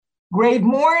Great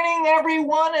morning,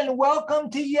 everyone, and welcome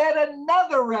to yet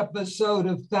another episode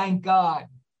of Thank God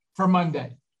for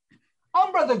Monday.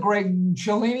 I'm Brother Greg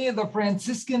Cellini of the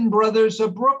Franciscan Brothers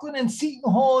of Brooklyn and Seton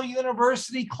Hall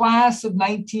University class of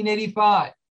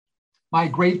 1985. My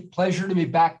great pleasure to be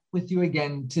back with you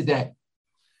again today.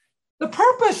 The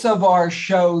purpose of our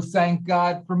show, Thank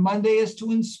God for Monday, is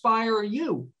to inspire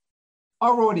you,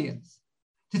 our audience,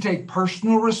 to take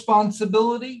personal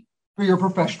responsibility for your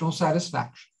professional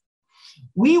satisfaction.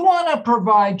 We want to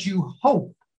provide you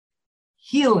hope,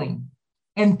 healing,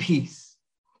 and peace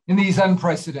in these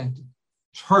unprecedented,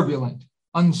 turbulent,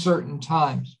 uncertain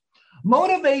times.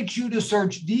 Motivate you to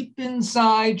search deep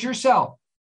inside yourself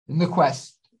in the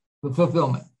quest for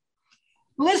fulfillment.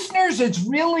 Listeners, it's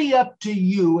really up to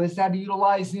you as to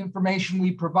utilize the information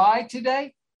we provide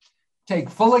today. Take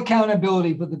full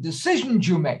accountability for the decisions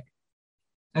you make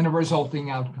and the resulting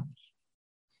outcomes.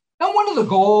 Now, one of the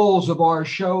goals of our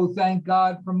show, Thank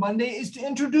God for Monday, is to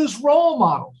introduce role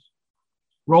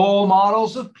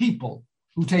models of people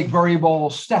who take very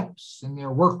bold steps in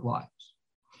their work lives.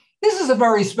 This is a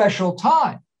very special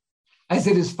time, as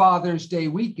it is Father's Day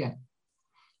weekend.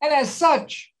 And as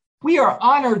such, we are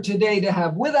honored today to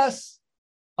have with us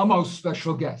a most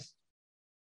special guest.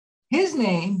 His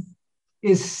name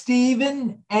is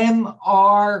Stephen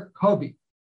M.R. Covey.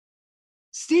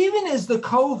 Stephen is the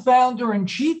co-founder and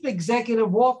chief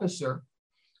executive officer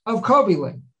of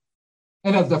CoveyLink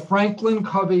and of the Franklin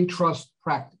Covey Trust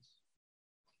practice.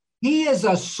 He is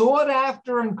a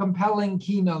sought-after and compelling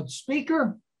keynote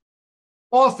speaker,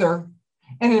 author,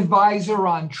 and advisor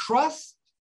on trust,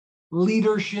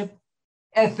 leadership,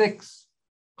 ethics,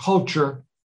 culture,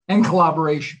 and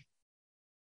collaboration.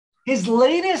 His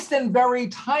latest and very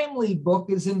timely book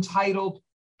is entitled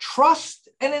Trust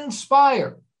and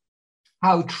Inspire: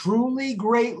 How Truly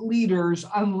Great Leaders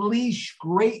Unleash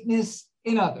Greatness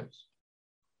in Others.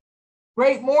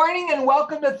 Great morning and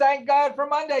welcome to Thank God for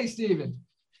Monday, Stephen.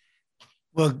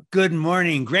 Well, good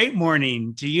morning. Great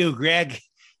morning to you, Greg,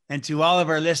 and to all of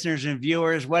our listeners and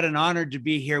viewers. What an honor to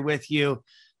be here with you.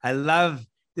 I love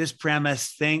this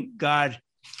premise. Thank God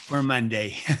for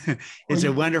Monday. It's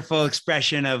a wonderful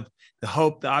expression of the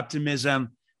hope, the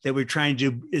optimism that we're trying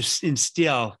to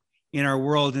instill in our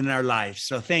world and our lives.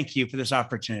 So thank you for this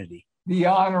opportunity. The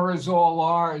honor is all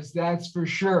ours, that's for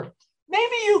sure.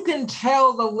 Maybe you can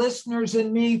tell the listeners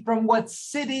and me from what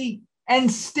city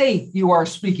and state you are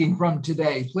speaking from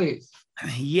today, please.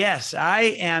 Yes, I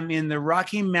am in the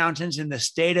Rocky Mountains in the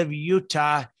state of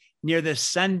Utah near the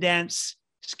Sundance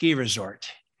Ski Resort,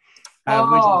 which is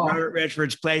Robert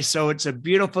Redford's place. So it's a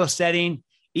beautiful setting,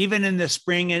 even in the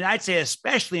spring, and I'd say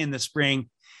especially in the spring.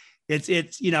 It's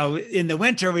in the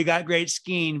winter, we got great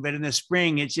skiing, but in the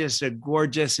spring, it's just a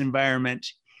gorgeous environment.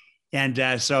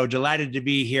 And so delighted to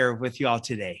be here with you all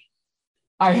today.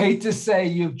 I hate to say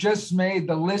you've just made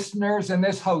the listeners and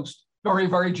this host very,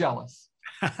 very jealous.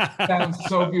 Sounds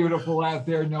so beautiful out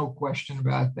there. No question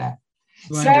about that.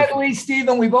 Wonderful. Sadly,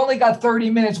 Stephen, we've only got 30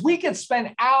 minutes. We could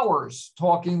spend hours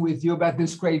talking with you about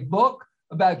this great book,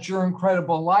 about your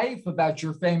incredible life, about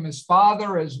your famous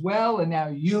father as well, and now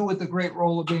you with the great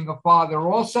role of being a father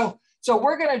also. So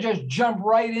we're going to just jump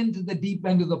right into the deep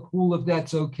end of the pool, if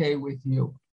that's okay with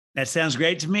you. That sounds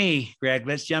great to me, Greg.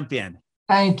 Let's jump in.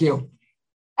 Thank you.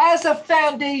 As a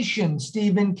foundation,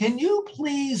 Stephen, can you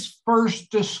please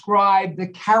first describe the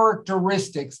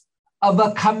characteristics of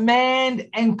a command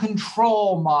and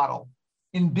control model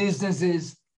in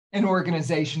businesses and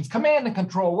organizations? Command and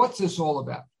control, what's this all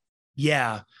about?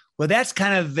 Yeah, well, that's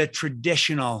kind of the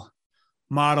traditional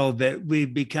model that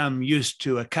we've become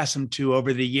accustomed to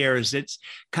over the years. It's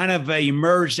kind of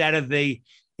emerged out of the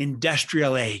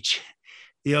industrial age,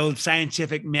 the old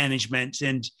scientific management,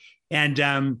 and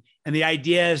the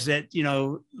idea is that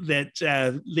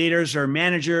leaders or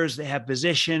managers, they have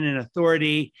position and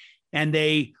authority, and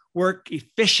they work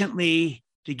efficiently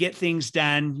to get things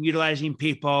done, utilizing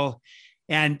people,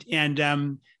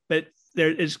 but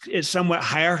it's somewhat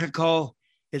hierarchical.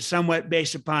 It's somewhat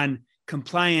based upon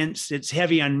compliance. It's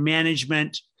heavy on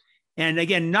management, and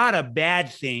again, not a bad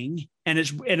thing. And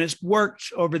it's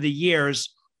worked over the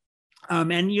years,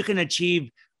 and you can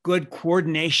achieve good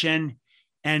coordination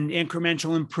and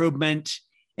incremental improvement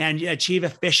and achieve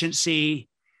efficiency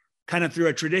kind of through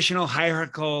a traditional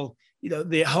hierarchical,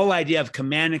 the whole idea of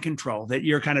command and control, that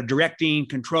you're kind of directing,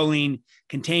 controlling,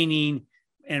 containing,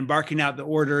 and barking out the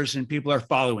orders, and people are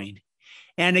following.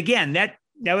 And again, that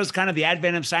was kind of the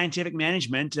advent of scientific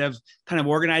management, of kind of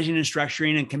organizing and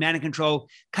structuring, and command and control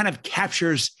kind of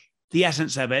captures the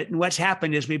essence of it. And what's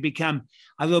happened is we've become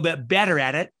a little bit better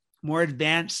at it, more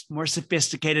advanced, more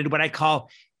sophisticated, what I call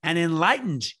an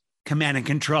enlightened command and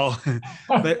control.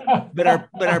 but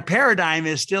our paradigm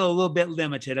is still a little bit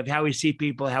limited of how we see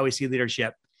people, how we see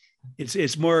leadership.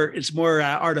 It's more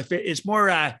artificial, it's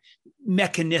more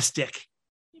mechanistic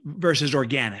versus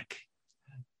organic.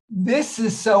 This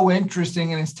is so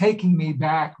interesting, and it's taking me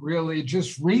back really.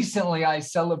 Just recently, I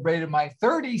celebrated my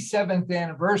 37th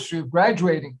anniversary of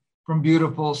graduating from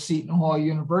beautiful Seton Hall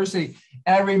University.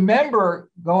 And I remember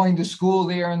going to school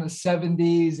there in the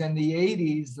 70s and the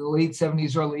 80s, the late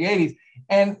 70s, early 80s,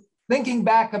 and thinking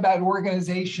back about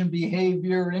organization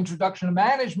behavior and introduction to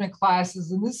management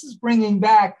classes. And this is bringing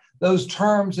back those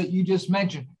terms that you just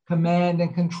mentioned, command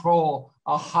and control,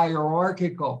 a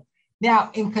hierarchical.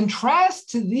 Now, in contrast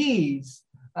to these,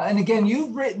 and again,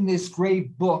 you've written this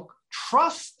great book,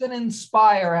 Trust and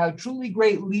Inspire, How Truly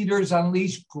Great Leaders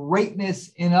Unleash Greatness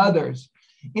in Others.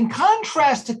 In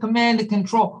contrast to command and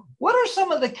control, what are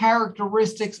some of the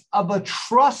characteristics of a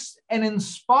trust and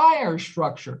inspire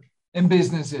structure in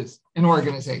businesses and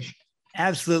organizations?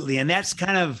 Absolutely. And that's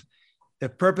kind of the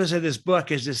purpose of this book,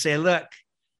 is to say, look,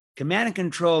 command and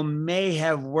control may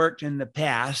have worked in the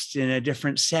past in a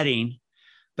different setting,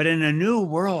 but in a new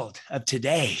world of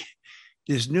today,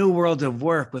 this new world of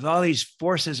work with all these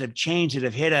forces of change that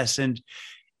have hit us, and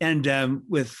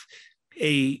with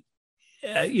a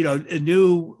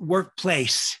new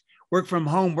workplace, work from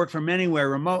home, work from anywhere,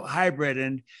 remote, hybrid,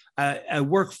 and a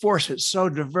workforce that's so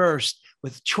diverse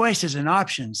with choices and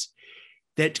options,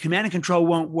 that command and control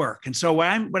won't work. And so what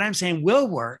I'm saying will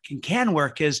work and can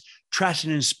work is trust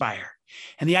and inspire.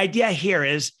 And the idea here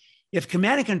is, if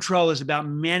command and control is about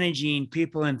managing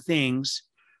people and things,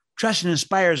 trust and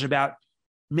inspire is about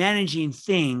managing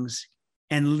things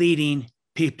and leading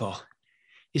people.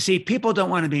 You see, people don't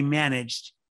want to be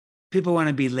managed. People want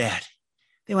to be led.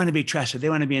 They want to be trusted. They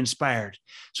want to be inspired.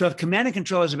 So if command and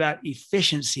control is about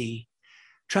efficiency,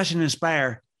 trust and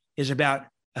inspire is about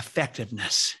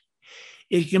effectiveness.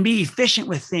 You can be efficient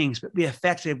with things, but be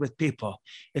effective with people.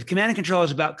 If command and control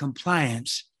is about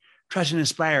compliance, trust and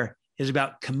inspire is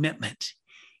about commitment.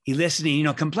 Eliciting,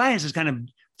 compliance is kind of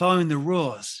following the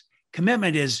rules.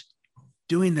 Commitment is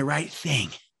doing the right thing.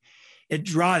 It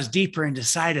draws deeper into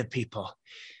side of people.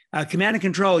 Command and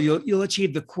control, you'll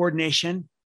achieve the coordination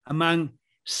among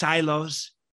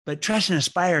silos, but trust and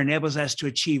inspire enables us to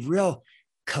achieve real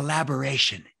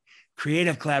collaboration,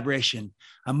 creative collaboration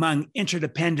among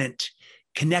interdependent,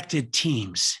 connected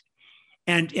teams.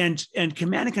 And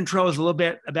command and control is a little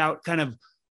bit about kind of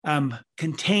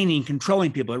containing,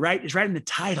 controlling people, right? It's right in the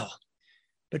title.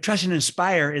 But trust and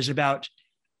inspire is about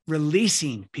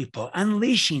releasing people,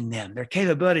 unleashing them, their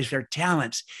capabilities, their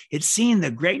talents. It's seeing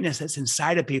the greatness that's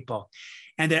inside of people.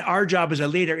 And that our job as a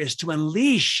leader is to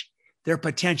unleash their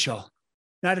potential,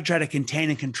 not to try to contain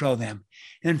and control them.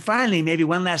 And then finally, maybe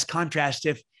one last contrast,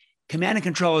 if command and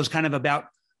control is kind of about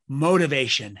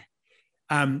motivation,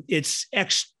 it's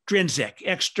extrinsic,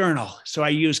 external. So I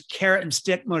use carrot and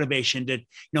stick motivation to,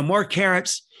 more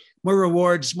carrots, more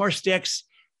rewards, more sticks.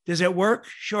 Does it work?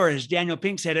 Sure. As Daniel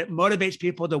Pink said, it motivates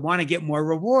people to want to get more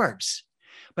rewards.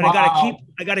 But wow.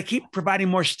 I got to keep providing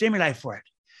more stimuli for it.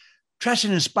 Trust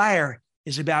and inspire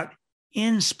is about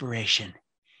inspiration.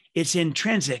 It's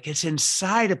intrinsic. It's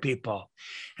inside of people.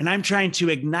 And I'm trying to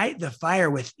ignite the fire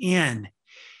within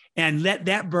and let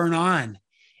that burn on.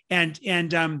 And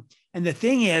the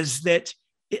thing is that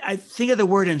I think of the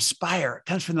word inspire. It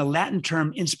comes from the Latin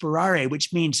term inspirare,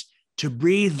 which means to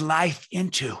breathe life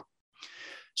into.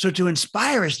 So to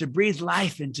inspire is to breathe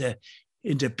life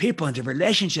into people, into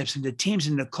relationships, into teams,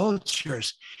 into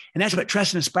cultures. And that's what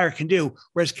trust and inspire can do.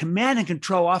 Whereas command and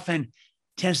control often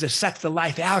tends to suck the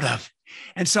life out of.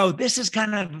 And so this is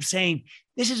kind of saying,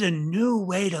 this is a new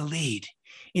way to lead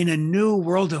in a new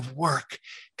world of work.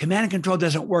 Command and control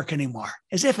doesn't work anymore,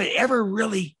 as if it ever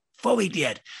really fully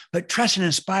did. But trust and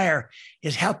inspire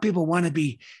is how people want to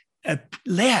be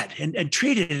led and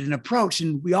treated and approached.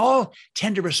 And we all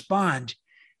tend to respond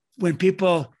when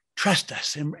people trust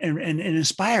us and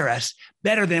inspire us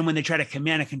better than when they try to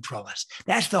command and control us.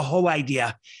 That's the whole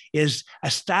idea, is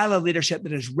a style of leadership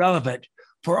that is relevant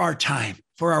for our time,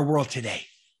 for our world today.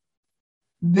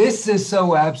 This is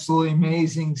so absolutely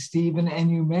amazing, Stephen.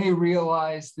 And you may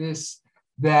realize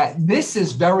that this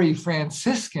is very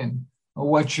Franciscan,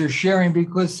 what you're sharing,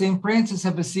 because St. Francis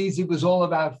of Assisi was all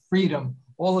about freedom,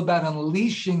 all about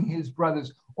unleashing his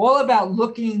brothers, all about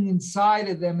looking inside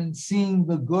of them and seeing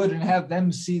the good and have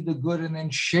them see the good and then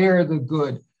share the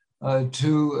good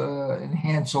to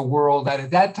enhance a world that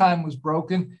at that time was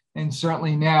broken. And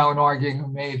certainly now, an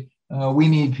argument made, we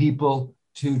need people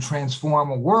to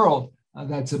transform a world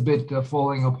that's a bit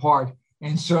falling apart.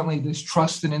 And certainly this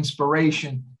trust and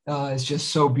inspiration is just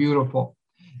so beautiful.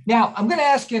 Now, I'm going to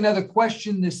ask you another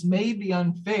question. This may be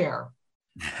unfair,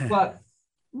 but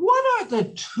what are the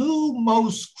two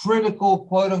most critical,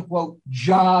 quote unquote,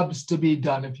 jobs to be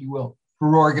done, if you will,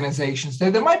 for organizations?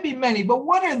 There might be many, but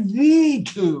what are the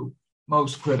two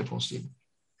most critical, Stephen?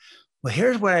 Well,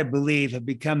 here's what I believe have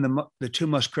become the two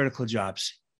most critical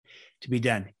jobs to be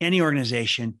done. Any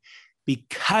organization,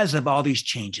 because of all these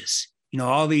changes,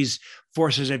 all these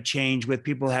forces of change with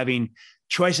people having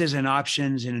choices and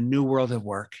options in a new world of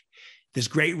work, this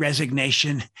great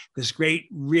resignation, this great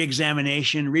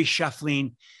reexamination,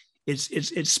 reshuffling,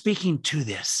 it's speaking to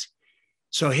this.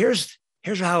 So here's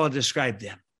how I'll describe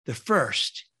them. The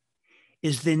first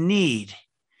is the need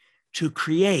to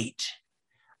create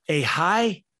a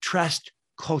high trust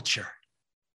culture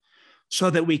so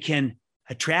that we can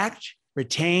attract,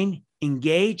 retain,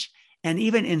 engage, and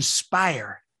even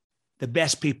inspire the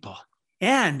best people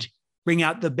and bring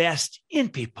out the best in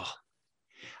people.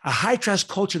 A high trust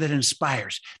culture that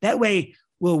inspires. That way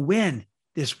we'll win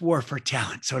this war for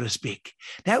talent, so to speak.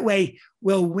 That way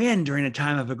we'll win during a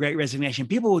time of a great resignation.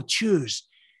 People will choose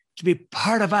to be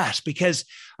part of us because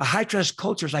a high trust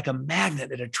culture is like a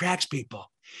magnet that attracts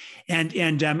people. And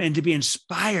to be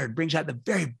inspired brings out the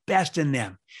very best in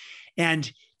them.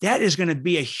 And that is going to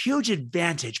be a huge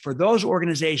advantage for those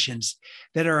organizations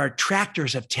that are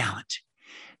attractors of talent,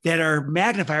 that are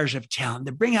magnifiers of talent,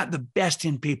 that bring out the best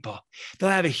in people. They'll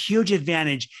have a huge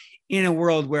advantage in a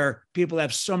world where people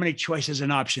have so many choices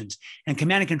and options, and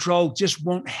command and control just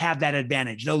won't have that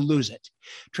advantage. They'll lose it.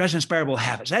 Trust and Inspire will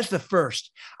have it. So that's the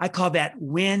first. I call that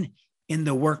win in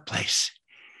the workplace.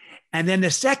 And then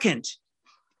the second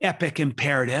epic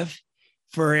imperative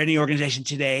for any organization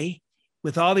today,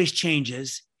 with all these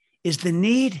changes, is the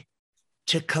need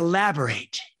to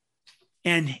collaborate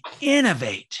and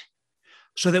innovate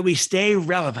so that we stay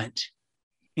relevant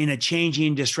in a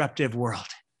changing, disruptive world.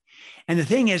 And the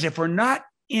thing is, if we're not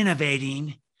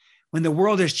innovating when the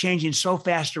world is changing so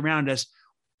fast around us,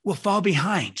 we'll fall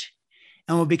behind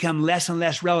and we'll become less and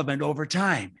less relevant over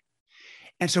time.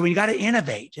 And so we got to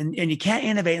innovate, and you can't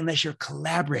innovate unless you're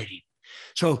collaborating.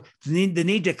 So the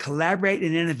need to collaborate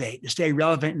and innovate to stay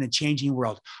relevant in a changing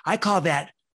world. I call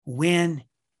that win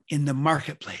in the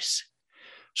marketplace.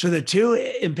 So the two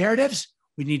imperatives: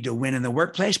 we need to win in the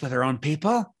workplace with our own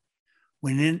people.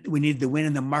 We need to win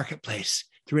in the marketplace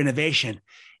through innovation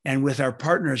and with our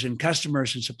partners and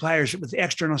customers and suppliers, with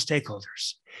external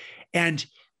stakeholders. And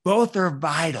both are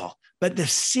vital, but the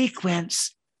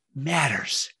sequence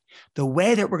matters. The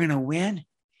way that we're going to win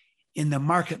in the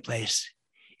marketplace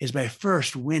is by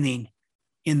first winning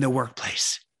in the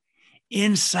workplace,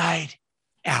 inside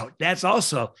out. That's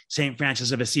also St.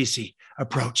 Francis of Assisi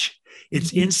approach.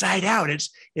 It's inside out.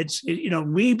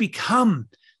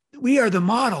 We are the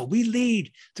model. We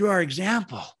lead through our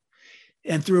example,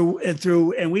 and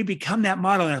we become that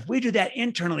model. And if we do that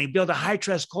internally, build a high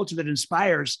trust culture that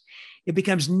inspires, it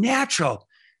becomes natural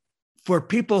for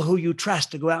people who you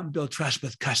trust to go out and build trust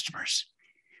with customers.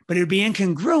 But it would be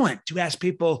incongruent to ask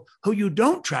people who you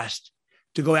don't trust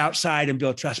to go outside and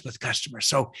build trust with customers.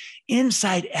 So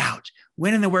inside out,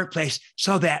 win in the workplace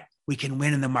so that we can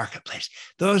win in the marketplace.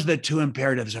 Those are the two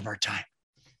imperatives of our time.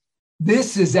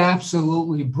 This is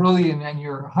absolutely brilliant, and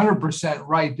you're 100%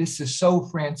 right. This is so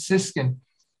Franciscan.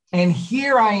 And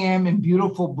here I am in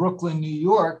beautiful Brooklyn, New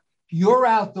York. You're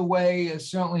out the way,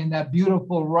 certainly in that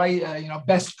beautiful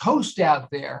Best Coast out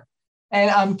there. And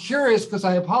I'm curious, because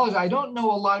I apologize, I don't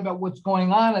know a lot about what's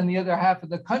going on in the other half of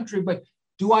the country, but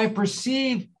do I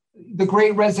perceive the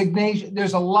great resignation?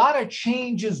 There's a lot of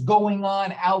changes going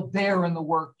on out there in the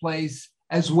workplace,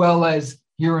 as well as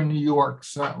here in New York,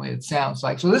 certainly, it sounds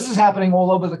like. So this is happening all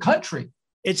over the country.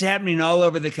 It's happening all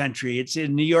over the country. It's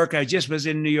in New York. I just was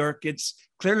in New York. It's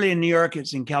clearly in New York.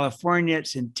 It's in California.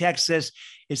 It's in Texas.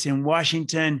 It's in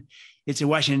Washington. It's in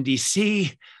Washington,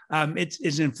 D.C.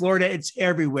 It's in Florida. It's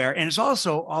everywhere. And it's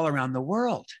also all around the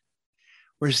world.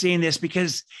 We're seeing this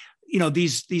because,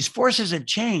 these forces of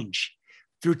change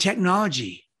through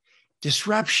technology,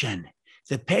 disruption,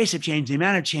 the pace of change, the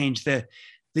amount of change, the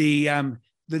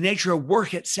nature of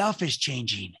work itself is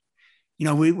changing.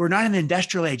 We're not in the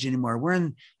industrial age anymore. We're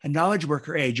in a knowledge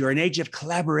worker age, or an age of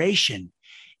collaboration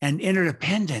and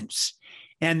interdependence.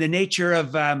 And the nature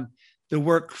of the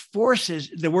workforce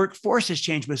has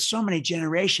changed with so many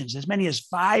generations, as many as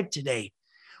 5 today,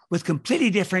 with completely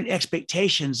different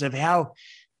expectations of how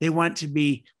they want to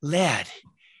be led.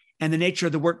 And the nature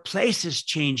of the workplace is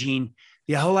changing.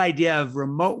 The whole idea of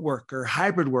remote work or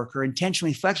hybrid work or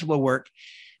intentionally flexible work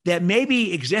that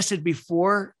maybe existed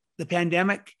before the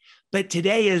pandemic, but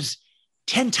today is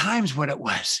 10 times what it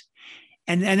was.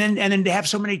 And then to have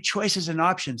so many choices and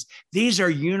options. These are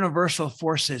universal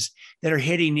forces that are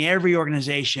hitting every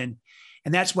organization.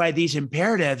 And that's why these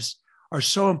imperatives are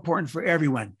so important for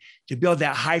everyone, to build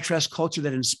that high trust culture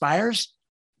that inspires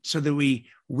so that we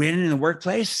win in the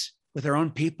workplace with our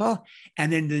own people,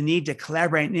 and then the need to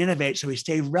collaborate and innovate so we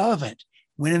stay relevant,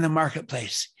 win in the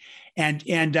marketplace. And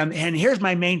here's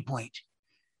my main point.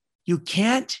 You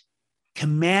can't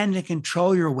command and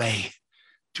control your way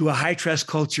to a high trust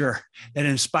culture that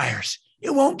inspires.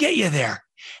 It won't get you there.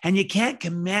 And you can't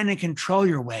command and control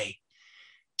your way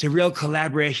to real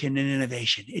collaboration and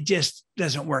innovation. It just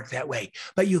doesn't work that way.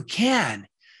 But you can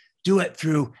do it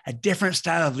through a different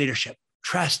style of leadership,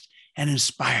 trust and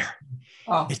inspire.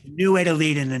 Oh. It's a new way to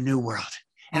lead in a new world.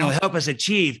 And it'll help us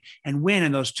achieve and win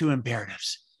in those two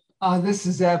imperatives. This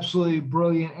is absolutely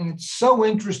brilliant. And it's so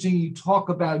interesting you talk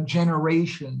about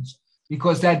generations,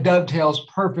 because that dovetails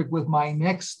perfect with my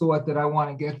next thought that I want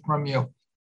to get from you.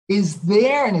 Is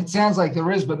there, and it sounds like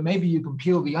there is, but maybe you can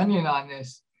peel the onion on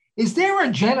this, is there a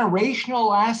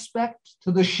generational aspect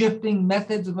to the shifting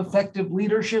methods of effective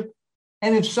leadership?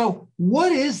 And if so,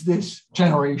 what is this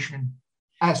generation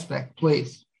aspect,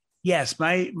 please? Yes,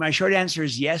 my short answer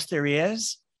is yes, there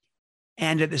is.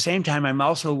 And at the same time, I'm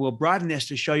also will broaden this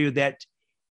to show you that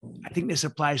I think this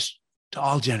applies to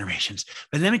all generations.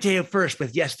 But let me tell you first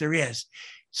with yes, there is.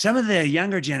 Some of the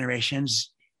younger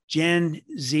generations, Gen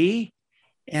Z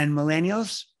and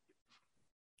millennials,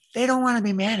 they don't want to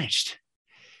be managed.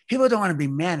 People don't want to be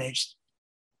managed.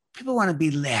 People want to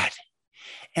be led.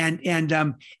 And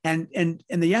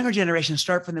the younger generations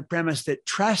start from the premise that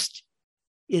trust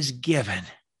is given.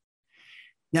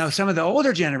 Now, some of the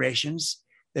older generations,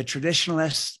 the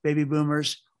traditionalists, baby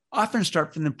boomers, often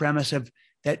start from the premise of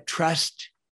that trust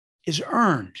is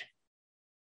earned.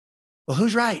 Well,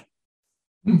 who's right?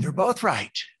 They're both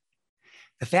right.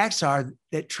 The facts are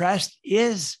that trust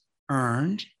is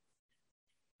earned,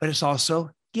 but it's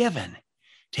also given.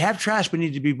 To have trust, we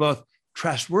need to be both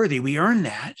trustworthy. We earn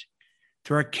that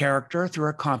through our character, through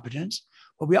our competence,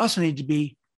 but we also need to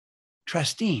be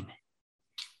trusting.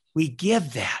 We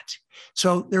give that.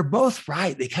 So they're both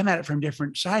right. They come at it from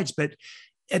different sides, but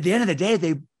at the end of the day,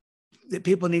 that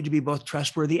people need to be both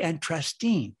trustworthy and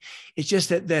trusting. It's just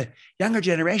that the younger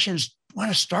generations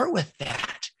want to start with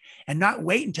that and not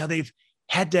wait until they've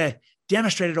had to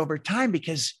demonstrate it over time,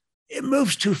 because it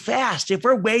moves too fast. If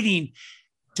we're waiting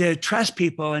to trust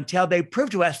people until they prove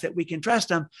to us that we can trust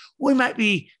them, we might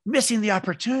be missing the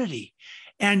opportunity.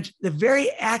 And the very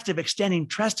act of extending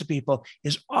trust to people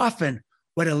is often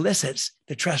what elicits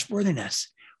the trustworthiness,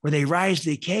 where they rise to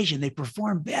the occasion, they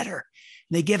perform better,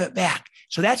 and they give it back.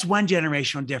 So that's one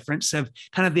generational difference of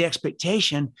kind of the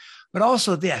expectation. But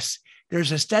also this,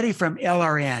 there's a study from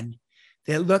LRN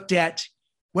that looked at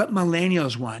what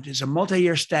millennials want. It's a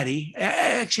multi-year study.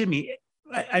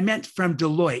 I meant from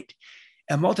Deloitte,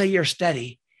 a multi-year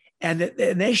study. And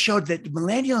they showed that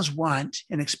millennials want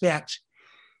and expect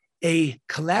a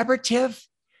collaborative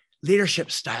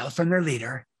leadership style from their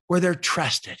leader where they're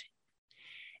trusted.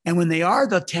 And when they are,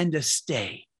 they'll tend to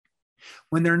stay.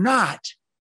 When they're not,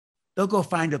 they'll go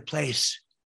find a place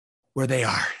where they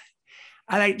are.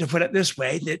 I like to put it this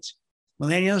way, that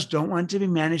millennials don't want to be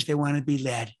managed. They want to be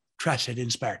led, trusted,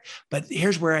 inspired. But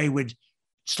here's where I would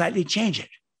slightly change it.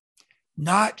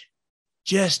 Not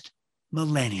just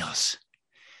millennials.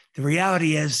 The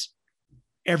reality is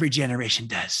every generation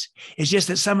does. It's just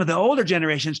that some of the older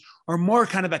generations are more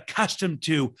kind of accustomed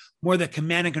to more the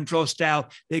command and control style.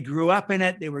 They grew up in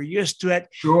it. They were used to it.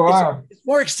 Sure. It's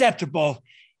more acceptable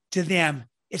to them.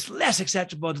 It's less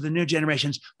acceptable to the new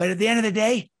generations. But at the end of the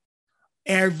day,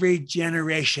 every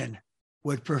generation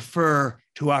would prefer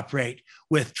to operate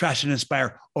with trust and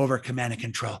inspire over command and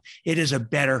control. It is a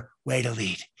better way to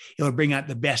lead. It will bring out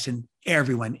the best in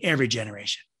everyone, every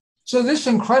generation. So this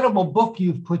incredible book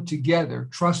you've put together,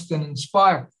 Trust and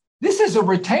Inspire, this is a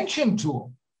retention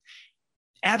tool.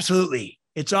 Absolutely.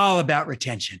 It's all about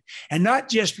retention, and not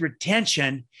just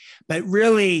retention, but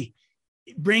really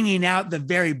bringing out the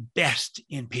very best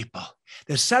in people.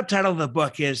 The subtitle of the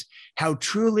book is How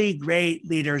Truly Great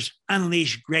Leaders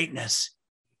Unleash Greatness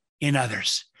in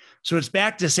Others. So it's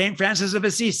back to St. Francis of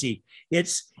Assisi.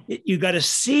 You got to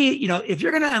see, if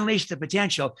you're going to unleash the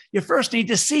potential, you first need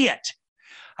to see it.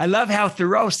 I love how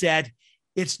Thoreau said,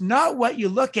 it's not what you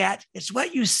look at, it's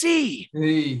what you see.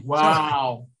 Hey,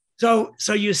 wow. So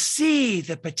you see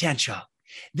the potential.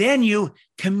 Then you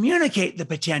communicate the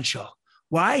potential.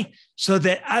 Why? So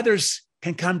that others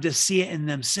can come to see it in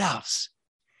themselves.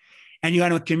 And you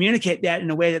want to communicate that in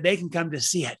a way that they can come to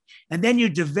see it. And then you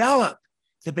develop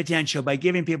the potential by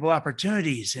giving people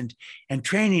opportunities and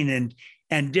training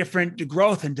and different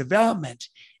growth and development.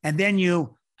 And then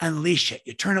you unleash it.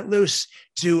 You turn it loose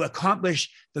to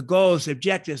accomplish the goals, the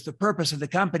objectives, the purpose of the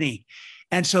company.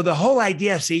 And so the whole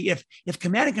idea, see, if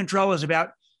command and control is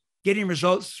about getting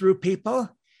results through people,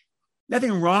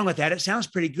 nothing wrong with that. It sounds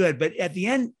pretty good. But at the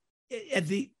end of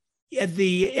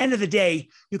the day,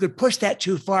 you could push that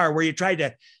too far where you try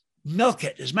to milk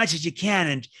it as much as you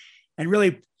can and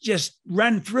really just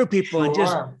run through people and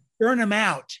just burn them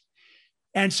out.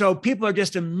 And so people are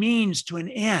just a means to an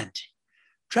end.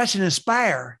 Trust and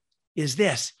Inspire is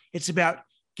this. It's about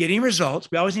getting results.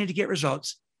 We always need to get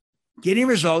results, getting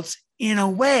results in a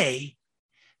way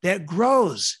that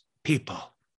grows people.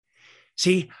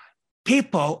 See,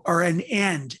 people are an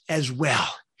end as well.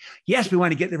 Yes, we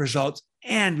want to get the results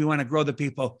and we want to grow the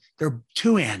people. They're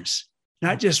two ends,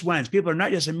 not just ones. People are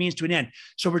not just a means to an end.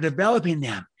 So we're developing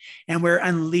them and we're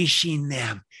unleashing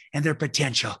them and their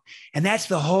potential. And that's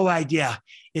the whole idea,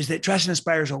 is that Trust and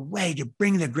Inspire is a way to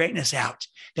bring the greatness out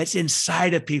that's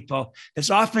inside of people, that's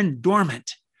often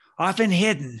dormant, often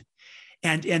hidden,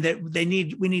 and that we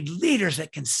need leaders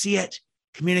that can see it,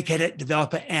 communicate it,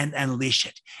 develop it, and unleash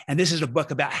it. And this is a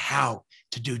book about how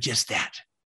to do just that.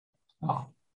 Oh,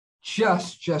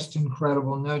 just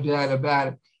incredible, no doubt about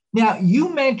it. Now,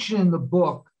 you mentioned in the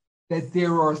book that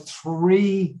there are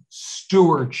 3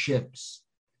 stewardships.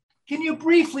 Can you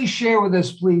briefly share with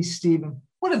us, please, Stephen,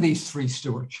 what are these 3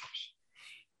 stewardships?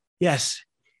 Yes.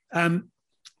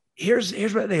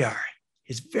 Here's what they are.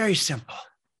 It's very simple.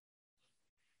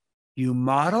 You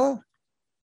model,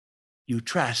 you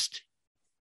trust,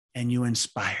 and you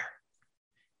inspire.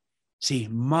 See,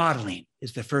 modeling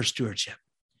is the first stewardship.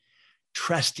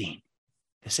 Trusting,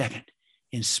 the second.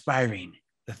 Inspiring,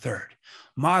 the third.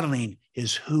 Modeling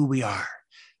is who we are.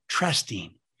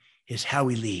 Trusting is how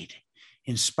we lead.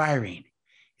 Inspiring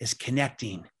is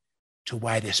connecting to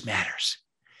why this matters,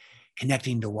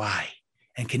 connecting to why,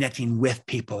 and connecting with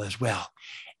people as well.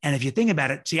 And if you think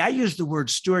about it, see, I use the word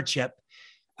stewardship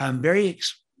very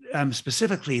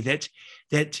specifically,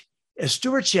 that a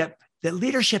stewardship, that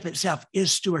leadership itself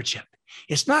is stewardship.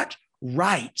 It's not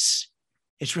rights,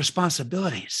 it's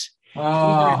responsibilities.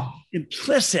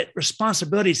 Implicit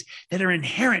responsibilities that are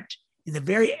inherent in the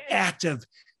very act of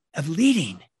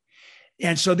leading.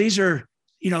 And so these are,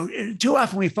 too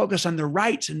often we focus on the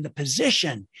rights and the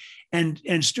position, and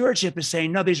stewardship is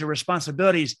saying, no, these are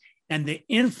responsibilities and the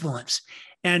influence.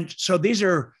 And so these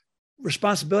are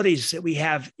responsibilities that we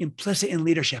have implicit in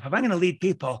leadership. If I'm going to lead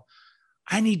people,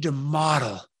 I need to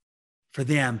model for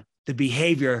them the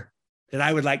behavior that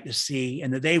I would like to see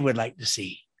and that they would like to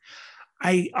see.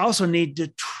 I also need to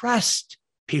trust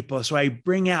people. So I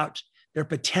bring out their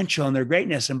potential and their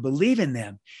greatness and believe in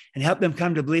them and help them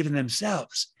come to believe in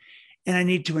themselves. And I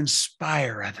need to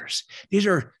inspire others. These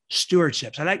are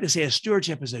stewardships. I like to say a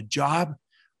stewardship is a job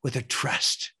with a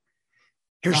trust.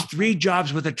 Here's 3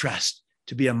 jobs with a trust: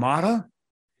 to be a model,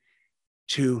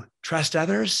 to trust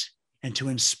others, and to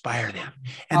inspire them.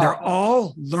 And they're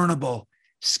all learnable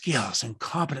skills and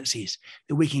competencies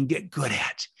that we can get good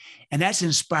at. And that's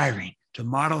inspiring, to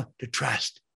model, to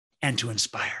trust, and to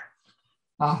inspire.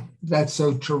 That's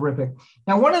so terrific.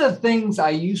 Now, one of the things I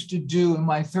used to do in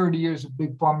my 30 years of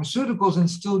big pharmaceuticals, and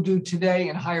still do today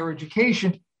in higher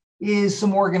education, is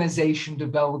some organization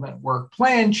development work,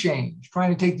 plan change,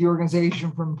 trying to take the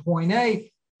organization from point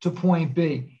A to point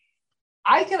B.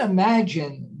 I can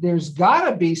imagine there's got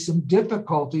to be some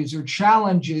difficulties or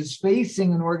challenges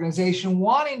facing an organization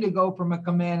wanting to go from a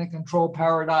command and control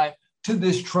paradigm to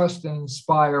this trust and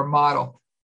inspire model.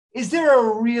 Is there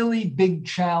a really big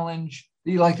challenge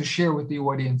that you'd like to share with the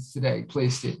audience today,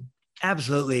 please, Steve?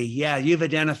 Absolutely. Yeah, you've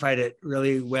identified it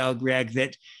really well, Greg,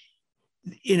 that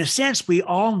in a sense, we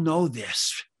all know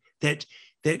this, that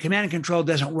command and control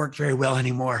doesn't work very well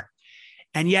anymore.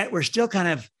 And yet we're still kind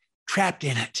of trapped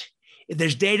in it.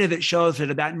 There's data that shows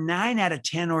that about 9 out of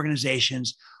 10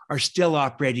 organizations are still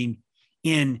operating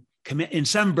in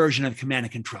some version of command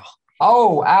and control.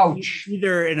 Oh, ouch.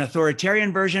 Either an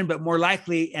authoritarian version, but more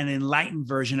likely an enlightened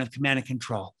version of command and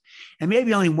control. And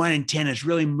maybe only 1 in 10 has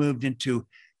really moved into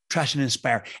trust and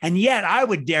inspire. And yet I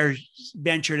would dare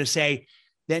venture to say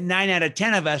that 9 out of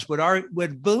 10 of us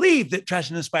would believe that trust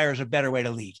and inspire is a better way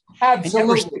to lead.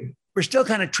 Absolutely. We're still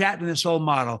kind of trapped in this old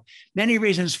model. Many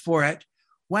reasons for it.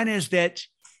 One is that,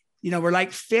 we're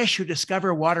like fish who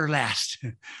discover water last.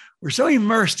 We're so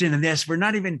immersed in this, we're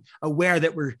not even aware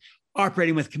that we're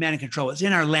operating with command and control. It's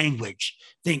in our language.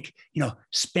 Think,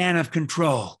 span of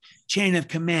control, chain of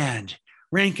command,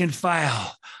 rank and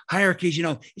file, hierarchies,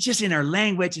 it's just in our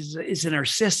language. It's in our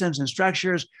systems and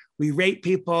structures. We rate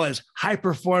people as high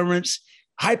performance,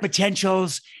 high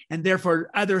potentials and therefore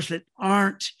others that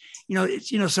aren't.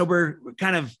 So we're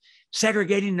kind of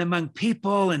segregating among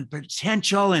people and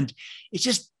potential, and it's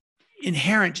just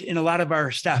inherent in a lot of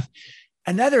our stuff.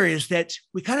 Another is that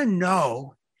we kind of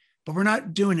know, but we're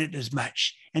not doing it as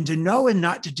much. And to know and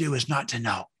not to do is not to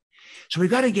know. So we've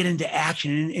got to get into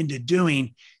action and into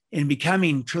doing and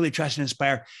becoming truly trust and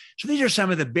inspire. So these are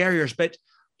some of the barriers, but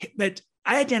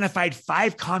I identified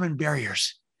 5 common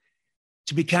barriers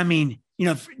to becoming,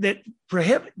 that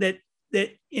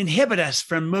inhibit us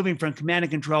from moving from command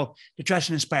and control to trust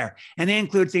and inspire. And they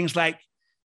include things like,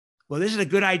 well, this is a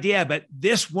good idea, but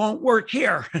this won't work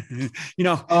here.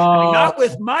 Not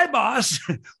with my boss.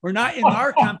 We're not in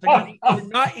our company. We're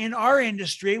not in our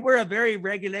industry. We're a very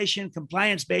regulation,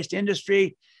 compliance-based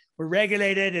industry. We're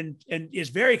regulated and is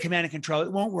very command and control.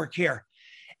 It won't work here.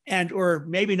 Or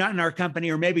maybe not in our company,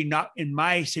 or maybe not in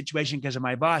my situation because of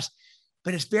my boss.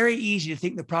 But it's very easy to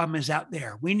think the problem is out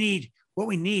there. What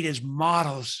we need is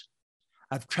models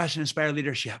of trust and inspire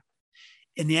leadership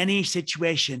in any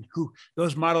situation, who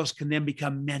those models can then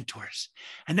become mentors.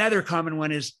 Another common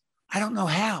one is, I don't know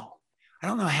how. I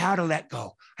don't know how to let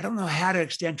go. I don't know how to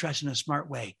extend trust in a smart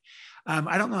way.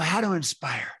 I don't know how to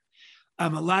inspire. A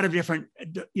lot of different,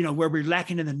 where we're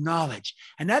lacking in the knowledge.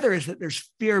 Another is that there's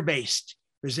fear-based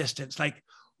resistance. Like,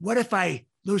 what if I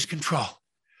lose control?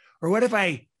 Or what if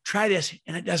I try this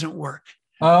and it doesn't work?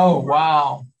 Oh,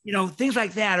 wow. Things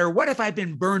like that. Or what if I've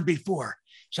been burned before?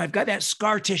 So I've got that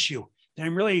scar tissue that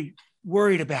I'm really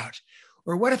worried about.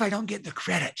 Or what if I don't get the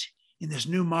credit in this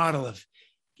new model of,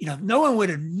 no one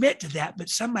would admit to that, but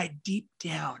some might deep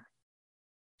down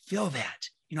feel that,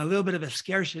 a little bit of a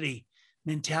scarcity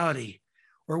mentality.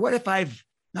 Or what if I've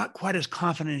not quite as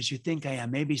confident as you think I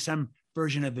am? Maybe some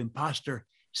version of imposter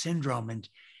syndrome. And,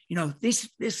 this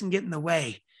can get in the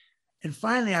way. And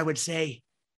finally, I would say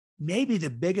maybe the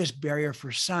biggest barrier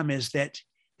for some is that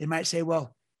they might say,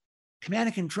 well, command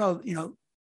and control,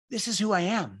 this is who I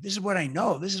am. This is what I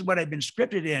know. This is what I've been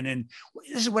scripted in. And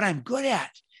this is what I'm good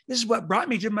at. This is what brought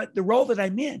me to the role that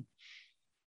I'm in.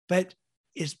 But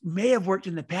it may have worked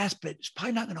in the past, but it's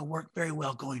probably not going to work very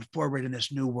well going forward in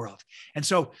this new world. And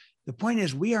so the point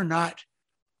is, we are not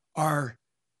our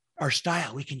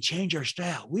style. We can change our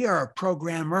style. We are a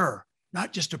programmer,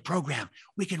 not just a program.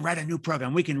 We can write a new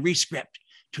program. We can rescript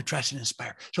to trust and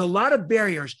inspire. So a lot of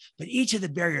barriers, but each of the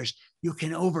barriers you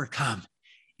can overcome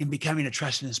in becoming a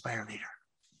trust and inspire leader.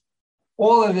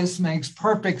 All of this makes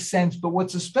perfect sense. But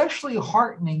what's especially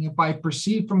heartening, if I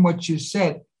perceive from what you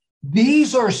said,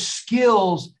 these are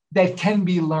skills that can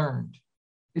be learned.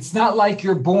 It's not like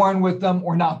you're born with them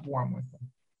or not born with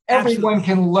them. Everyone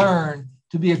Absolutely. can learn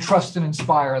to be a trust and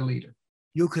inspire leader.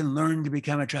 You can learn to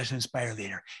become a trust and inspire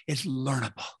leader. It's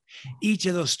learnable. Each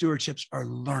of those stewardships are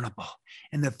learnable.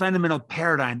 And the fundamental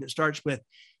paradigm that starts with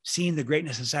seeing the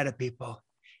greatness inside of people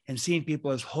and seeing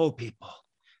people as whole people,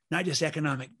 not just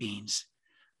economic beings,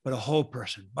 but a whole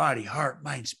person, body, heart,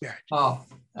 mind, spirit.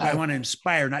 I want to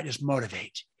inspire, not just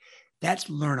motivate. That's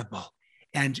learnable.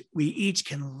 And we each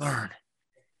can learn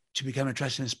to become a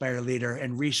trust and inspire leader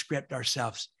and rescript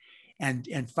ourselves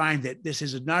and find that this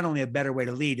is not only a better way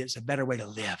to lead, it's a better way to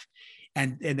live.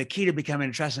 And the key to becoming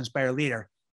a trust and inspire leader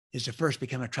is to first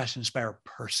become a trust and inspire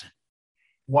person.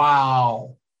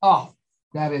 Wow. Oh,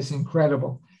 that is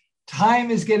incredible. Time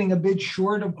is getting a bit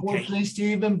short, unfortunately,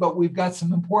 Stephen, but we've got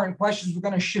some important questions. We're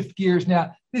going to shift gears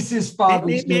now. This is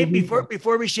Father's Day.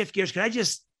 Before we shift gears, can I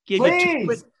just give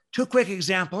you two quick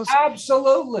examples?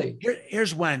 Absolutely.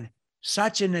 Here's one.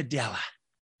 Satya Nadella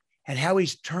and how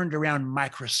he's turned around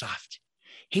Microsoft.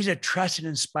 He's a trust and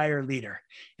inspire leader.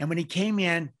 And when he came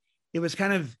in, it was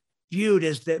kind of viewed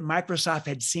as that Microsoft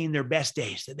had seen their best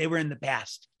days, that they were in the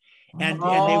past. And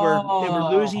they were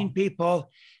losing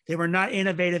people. They were not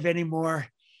innovative anymore.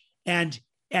 And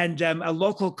a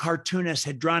local cartoonist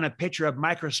had drawn a picture of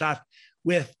Microsoft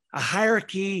with a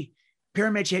hierarchy,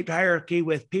 pyramid-shaped hierarchy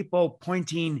with people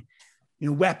pointing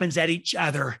weapons at each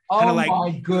other, kind of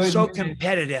like so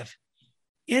competitive.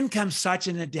 In comes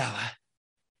Satya Nadella.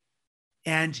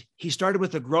 And he started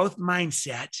with a growth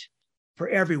mindset for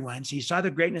everyone. So he saw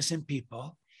the greatness in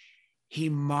people. He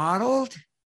modeled,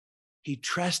 he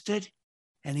trusted,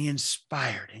 and he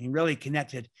inspired. And he really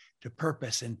connected to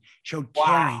purpose and showed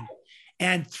caring.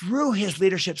 And through his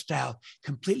leadership style,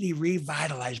 completely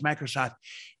revitalized Microsoft.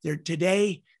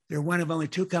 Today, they're one of only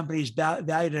 2 companies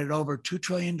valued at over $2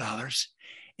 trillion.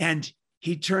 And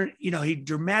he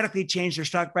dramatically changed their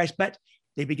stock price, but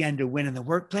they began to win in the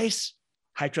workplace,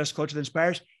 high trust culture that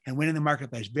inspires, and win in the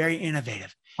marketplace. Very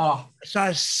innovative. I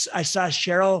saw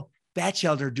Cheryl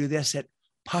Batchelder do this at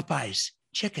Popeyes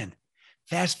Chicken,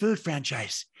 fast food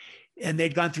franchise. and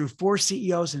they'd gone through 4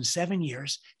 CEOs in 7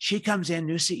 years. She comes in,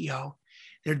 new CEO.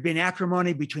 There'd been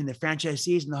acrimony between the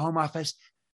franchisees and the home office,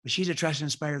 but she's a trusted,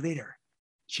 inspired leader.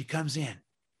 She comes in,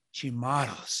 she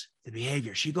models the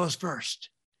behavior. She goes first.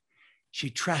 She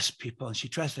trusts people and she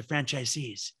trusts the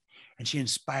franchisees, and she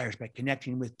inspires by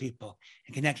connecting with people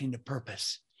and connecting to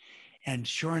purpose. And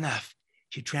sure enough,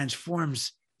 she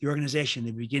transforms the organization.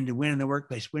 They begin to win in the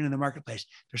workplace, win in the marketplace.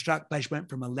 Their stock price went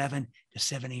from 11 to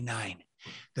 79.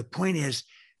 The point is,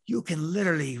 you can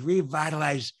literally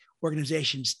revitalize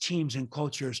organizations, teams, and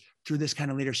cultures through this kind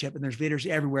of leadership. And there's leaders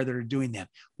everywhere that are doing them.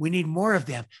 We need more of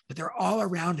them, but they're all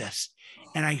around us.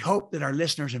 And I hope that our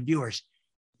listeners and viewers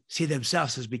see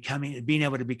themselves as being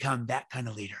able to become that kind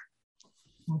of leader.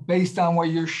 Based on what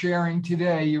you're sharing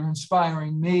today, you're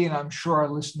inspiring me, and I'm sure our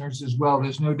listeners as well.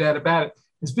 There's no doubt about it.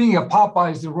 As being a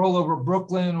Popeyes, they're all over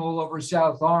Brooklyn, all over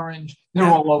South Orange. They're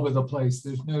all over the place.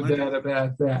 There's no doubt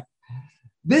about that.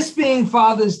 This being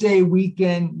Father's Day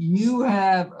weekend, you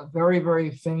have a very,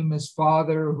 very famous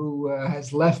father who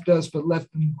has left us, but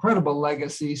left an incredible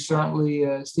legacy, certainly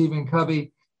Stephen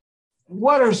Covey.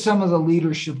 What are some of the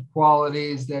leadership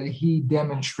qualities that he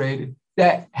demonstrated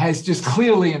that has just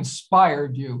clearly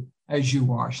inspired you as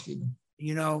you are, Stephen?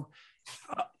 You know,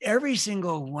 every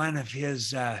single one of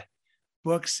his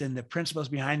books and the principles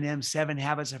behind them, 7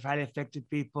 Habits of Highly Effective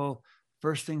People,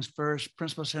 First Things First,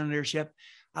 Principles of Leadership.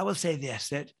 I will say this,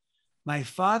 that my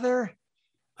father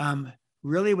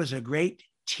really was a great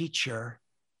teacher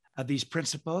of these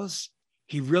principles.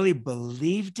 He really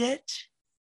believed it,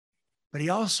 but he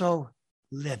also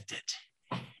lived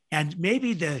it. And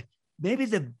maybe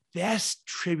the best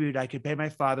tribute I could pay my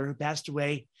father, who passed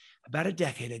away about a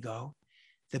decade ago,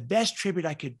 the best tribute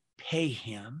I could pay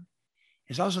him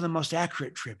is also the most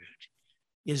accurate tribute,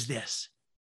 is this,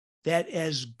 that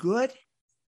as good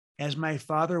as my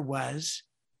father was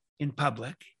in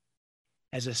public,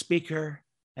 as a speaker,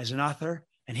 as an author,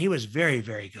 and he was very,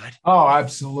 very good. Oh,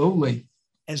 absolutely.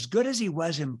 As good as he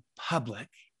was in public,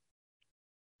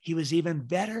 he was even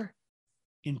better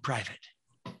in private.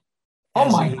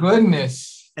 Oh, my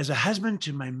goodness. As a husband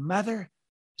to my mother,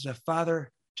 as a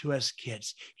father to us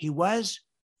kids, he was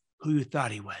who you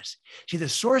thought he was. See, the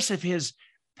source of his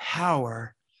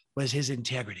power was his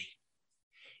integrity,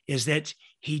 is that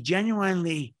he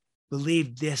genuinely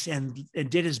believed this and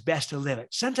did his best to live it.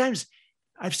 Sometimes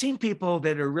I've seen people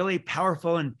that are really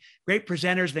powerful and great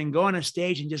presenters, then go on a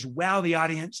stage and just wow the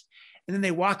audience. And then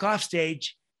they walk off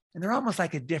stage and they're almost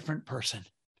like a different person.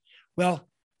 Well,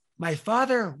 my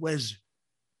father was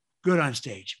good on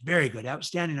stage, very good,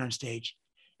 outstanding on stage.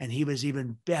 And he was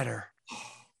even better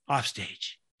off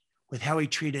stage with how he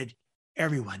treated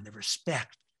everyone, the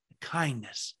respect, the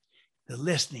kindness, the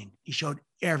listening. He showed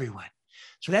everyone.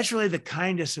 So that's really the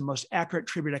kindest and most accurate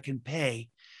tribute I can pay.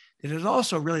 That is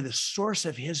also really the source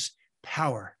of his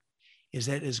power, is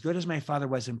that as good as my father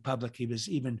was in public, he was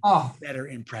even better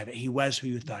in private. He was who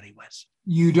you thought he was.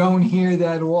 You don't hear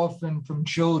that often from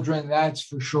children, that's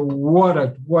for sure. What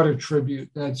a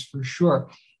tribute, that's for sure.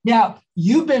 Now,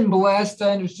 you've been blessed,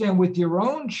 I understand, with your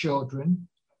own children.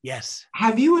 Yes.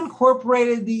 Have you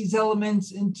incorporated these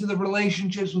elements into the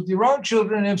relationships with your own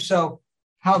children? If so,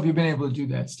 how have you been able to do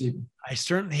that, Stephen? I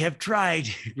certainly have tried,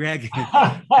 Greg.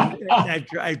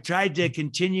 I've tried to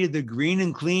continue the green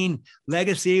and clean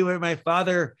legacy where my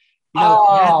father,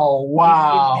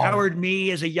 wow, empowered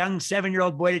me as a young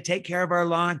 7-year-old boy to take care of our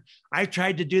lawn. I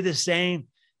tried to do the same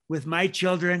with my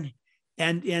children,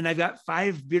 and I've got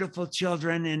 5 beautiful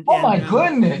children. And my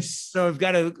goodness! So I've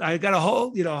got a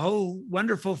whole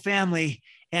wonderful family,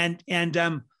 and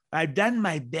I've done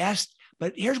my best.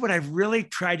 But here's what I've really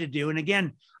tried to do. And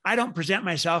again, I don't present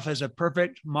myself as a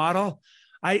perfect model.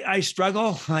 I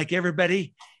struggle like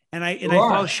everybody, and I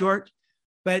fall short.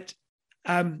 But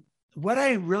what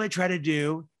I really try to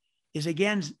do is,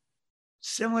 again,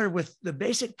 similar with the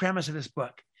basic premise of this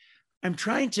book. I'm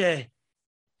trying to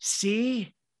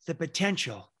see the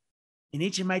potential in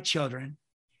each of my children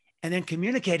and then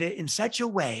communicate it in such a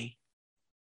way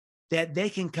that they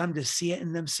can come to see it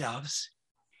in themselves,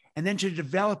 and then to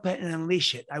develop it and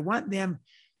unleash it. I want them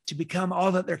to become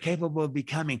all that they're capable of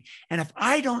becoming. And if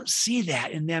I don't see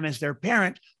that in them as their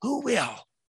parent, who will?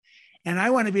 And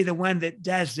I want to be the one that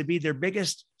does, to be their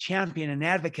biggest champion and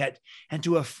advocate, and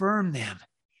to affirm them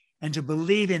and to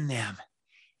believe in them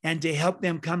and to help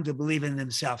them come to believe in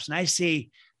themselves. And I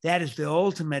see that as the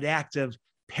ultimate act of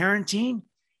parenting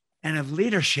and of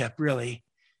leadership, really,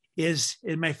 is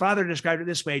my father described it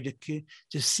this way,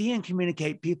 to see and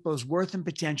communicate people's worth and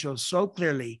potential so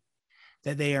clearly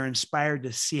that they are inspired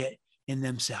to see it in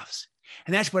themselves.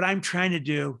 And that's what I'm trying to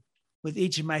do with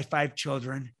each of my 5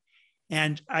 children.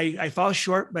 And I fall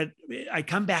short, but I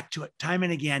come back to it time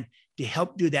and again to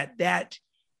help do that. That,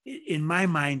 in my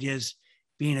mind, is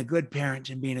being a good parent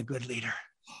and being a good leader.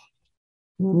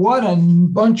 What a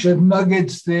bunch of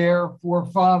nuggets there for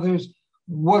fathers.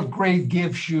 What great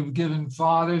gifts you've given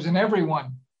fathers and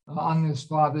everyone on this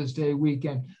Father's Day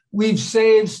weekend. We've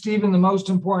saved, Stephen, the most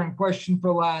important question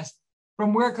for last.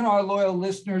 From where can our loyal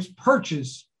listeners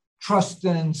purchase Trust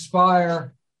and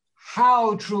Inspire?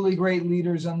 How truly great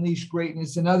leaders unleash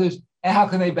greatness in others? And how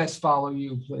can they best follow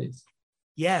you, please?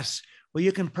 Yes. Well,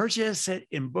 you can purchase it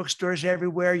in bookstores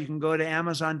everywhere. You can go to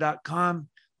Amazon.com,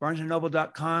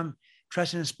 BarnesandNoble.com.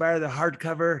 Trust and Inspire, the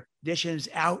hardcover edition is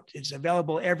out. It's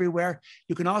available everywhere.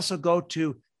 You can also go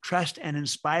to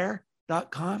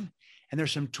trustandinspire.com, and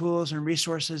there's some tools and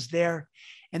resources there.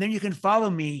 And then you can follow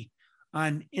me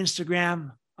on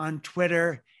Instagram, on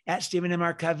Twitter, at Stephen M.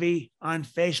 R. Covey, on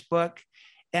Facebook,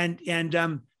 and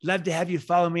love to have you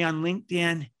follow me on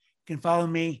LinkedIn. You can follow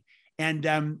me,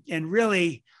 and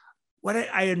really, what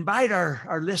I invite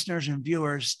our listeners and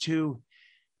viewers to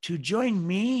join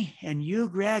me and you,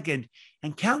 Greg,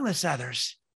 and countless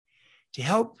others to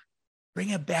help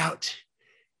bring about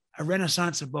a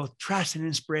renaissance of both trust and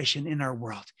inspiration in our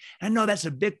world. I know that's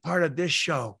a big part of this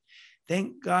show.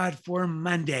 Thank God for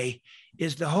Monday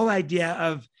is the whole idea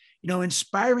of,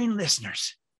 inspiring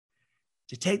listeners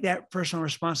to take that personal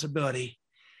responsibility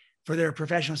for their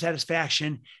professional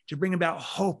satisfaction, to bring about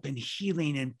hope and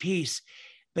healing and peace.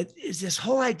 But it's this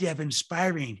whole idea of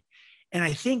inspiring. And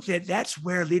I think that that's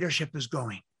where leadership is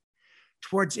going,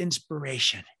 towards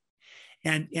inspiration.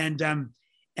 And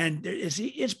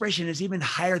inspiration is even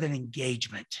higher than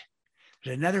engagement.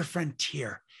 There's another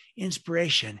frontier,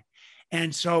 inspiration.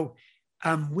 And so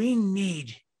we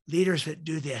need leaders that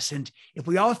do this. And if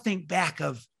we all think back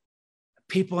of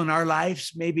people in our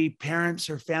lives, maybe parents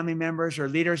or family members or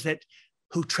leaders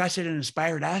who trusted and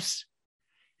inspired us,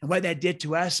 and what that did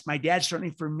to us, my dad,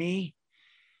 certainly for me,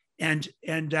 and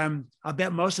I'll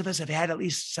bet most of us have had at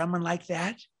least someone like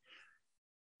that.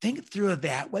 Think through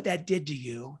that, what that did to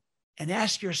you, and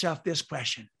ask yourself this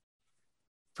question: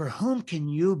 for whom can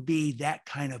you be that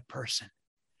kind of person?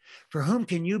 For whom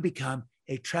can you become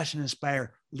a trust and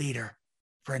inspire leader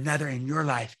for another in your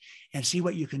life, and see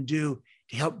what you can do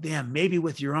to help them, maybe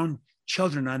with your own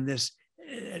children on this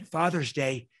Father's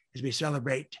Day as we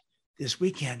celebrate this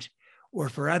weekend, or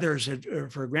for others, or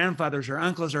for grandfathers or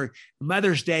uncles, or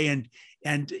Mother's Day, and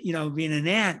being an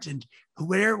aunt, and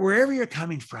wherever you're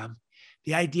coming from,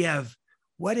 the idea of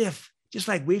what if, just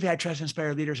like we've had trust and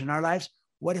inspire leaders in our lives,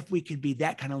 what if we could be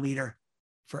that kind of leader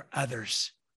for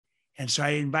others? And so I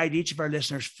invite each of our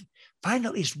listeners, find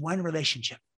at least one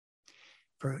relationship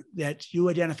that you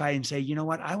identify and say, you know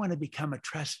what, I want to become a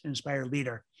trust and inspire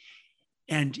leader.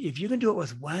 And if you can do it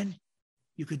with one,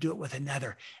 you could do it with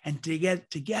another. And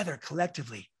together,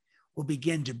 collectively, we'll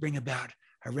begin to bring about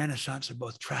a renaissance of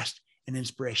both trust and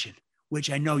inspiration, which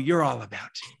I know you're all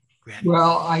about, Greg.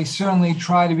 Well, I certainly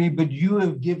try to be, but you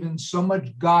have given so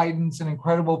much guidance and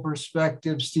incredible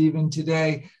perspective, Stephen,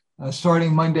 today.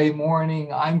 Starting Monday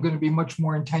morning, I'm going to be much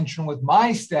more intentional with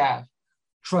my staff,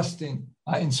 trusting,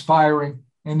 inspiring,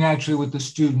 and naturally with the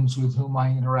students with whom I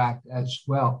interact as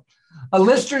well.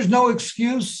 Listeners, no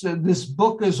excuse. This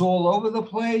book is all over the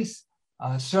place.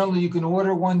 Certainly, you can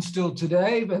order one still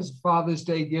today as a Father's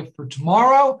Day gift for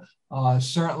tomorrow.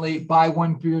 Certainly, buy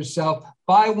one for yourself,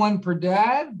 buy one for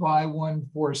dad, buy one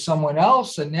for someone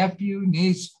else, a nephew,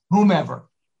 niece, whomever,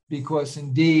 because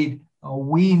indeed,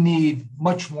 we need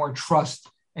much more trust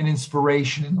and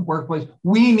inspiration in the workplace.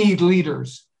 We need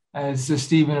leaders, as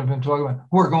Stephen have been talking about,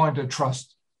 who are going to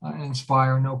trust and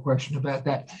inspire, no question about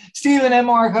that. Stephen M.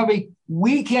 R. Covey,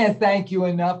 we can't thank you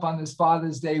enough on this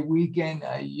Father's Day weekend.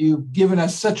 You've given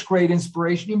us such great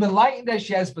inspiration. You've enlightened us,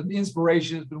 yes, but the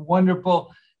inspiration has been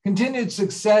wonderful. Continued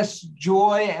success,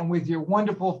 joy, and with your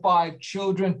wonderful 5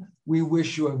 children, we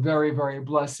wish you a very, very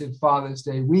blessed Father's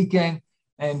Day weekend.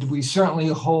 And we certainly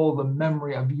hold the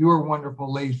memory of your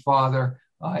wonderful late father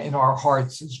in our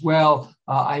hearts as well.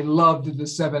 I loved The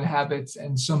 7 Habits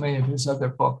and so many of his other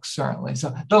books, certainly.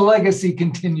 So the legacy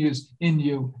continues in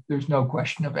you. There's no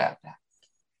question about that.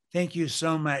 Thank you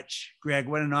so much, Greg.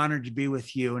 What an honor to be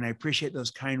with you. And I appreciate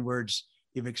those kind words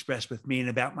you've expressed with me and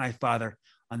about my father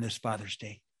on this Father's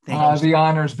Day. Thank you. The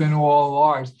honor's been all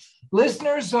ours.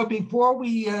 Listeners, before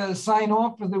we sign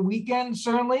off for the weekend,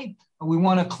 certainly, we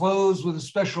want to close with a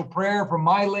special prayer for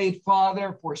my late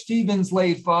father, for Stephen's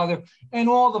late father, and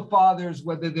all the fathers,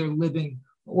 whether they're living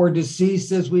or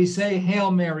deceased, as we say, Hail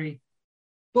Mary,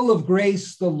 full of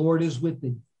grace, the Lord is with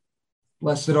thee.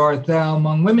 Blessed art thou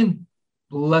among women.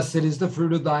 Blessed is the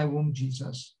fruit of thy womb,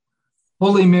 Jesus.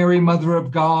 Holy Mary, Mother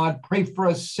of God, pray for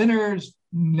us sinners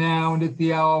now and at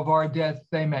the hour of our death.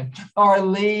 Amen. Our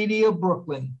Lady of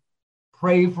Brooklyn,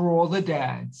 pray for all the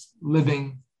dads,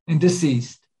 living and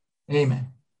deceased. Amen.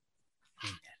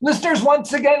 Listeners,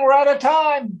 once again, we're out of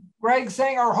time. Greg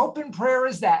saying our hope and prayer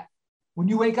is that when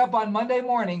you wake up on Monday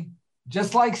morning,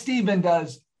 just like Stephen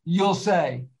does, you'll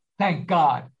say, thank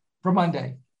God for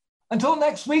Monday. Until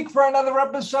next week for another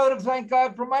episode of Thank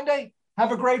God for Monday,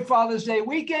 have a great Father's Day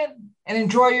weekend and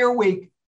enjoy your week.